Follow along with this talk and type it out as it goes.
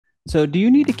So, do you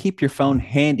need to keep your phone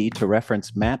handy to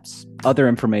reference maps, other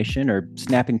information, or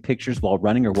snapping pictures while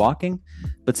running or walking,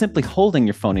 but simply holding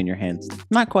your phone in your hands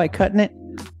not quite cutting it?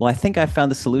 Well, I think I found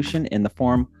the solution in the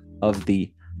form of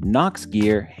the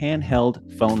Noxgear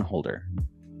handheld phone holder.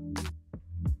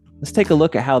 Let's take a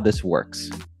look at how this works.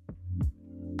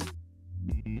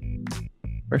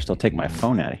 First, I'll take my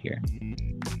phone out of here.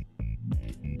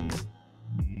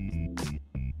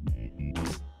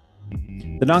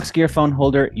 The Noxgear phone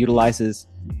holder utilizes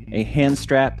a hand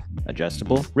strap,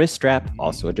 adjustable, wrist strap,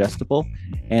 also adjustable,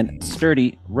 and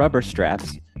sturdy rubber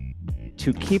straps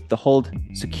to keep the hold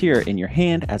secure in your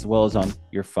hand as well as on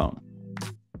your phone.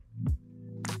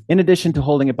 In addition to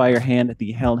holding it by your hand,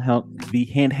 the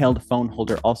handheld phone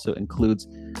holder also includes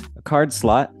a card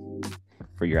slot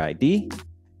for your ID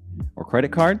or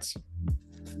credit cards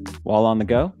while on the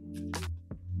go,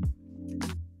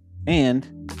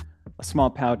 and a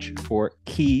small pouch for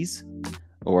keys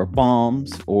or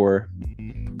balms or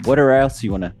whatever else you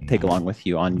want to take along with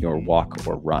you on your walk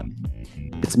or run.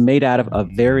 It's made out of a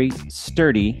very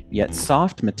sturdy yet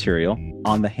soft material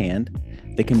on the hand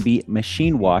that can be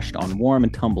machine washed on warm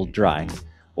and tumbled dry,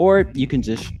 or you can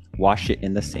just wash it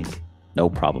in the sink. No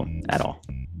problem at all.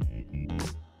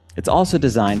 It's also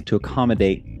designed to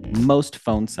accommodate most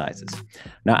phone sizes.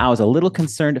 Now, I was a little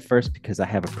concerned at first because I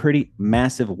have a pretty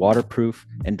massive waterproof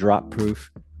and drop-proof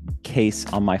case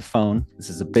on my phone. This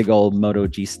is a big old Moto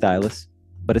G stylus,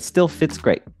 but it still fits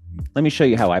great. Let me show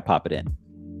you how I pop it in.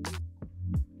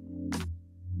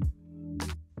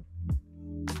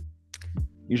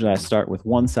 Usually I start with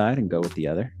one side and go with the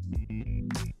other.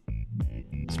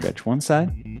 Stretch one side,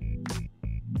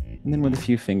 and then with a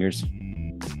few fingers,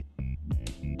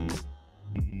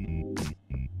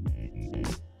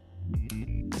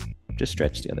 just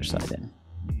stretch the other side in.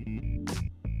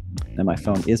 Now my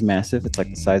phone is massive. It's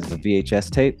like the size of a VHS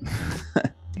tape.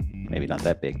 Maybe not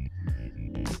that big.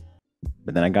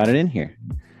 But then I got it in here.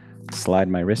 Slide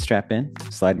my wrist strap in,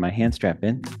 slide my hand strap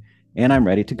in, and I'm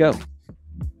ready to go.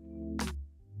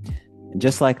 And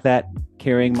just like that,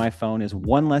 carrying my phone is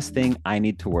one less thing I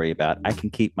need to worry about. I can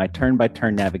keep my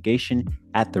turn-by-turn navigation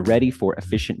at the ready for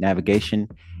efficient navigation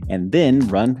and then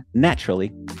run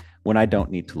naturally when I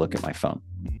don't need to look at my phone.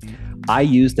 I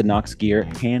use the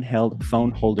Noxgear handheld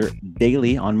phone holder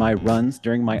daily on my runs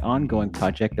during my ongoing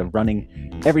project of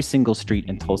running every single street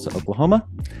in Tulsa, Oklahoma.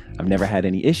 I've never had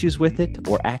any issues with it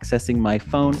or accessing my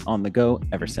phone on the go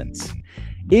ever since.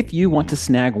 If you want to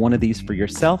snag one of these for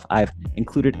yourself, I've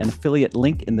included an affiliate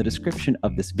link in the description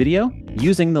of this video.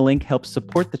 Using the link helps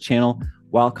support the channel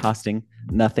while costing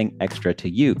nothing extra to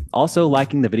you. Also,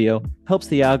 liking the video helps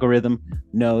the algorithm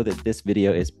know that this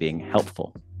video is being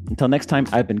helpful. Until next time,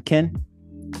 I've been Ken,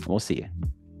 and we'll see you.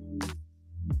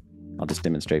 I'll just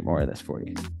demonstrate more of this for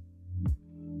you.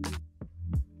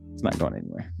 It's not going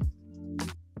anywhere.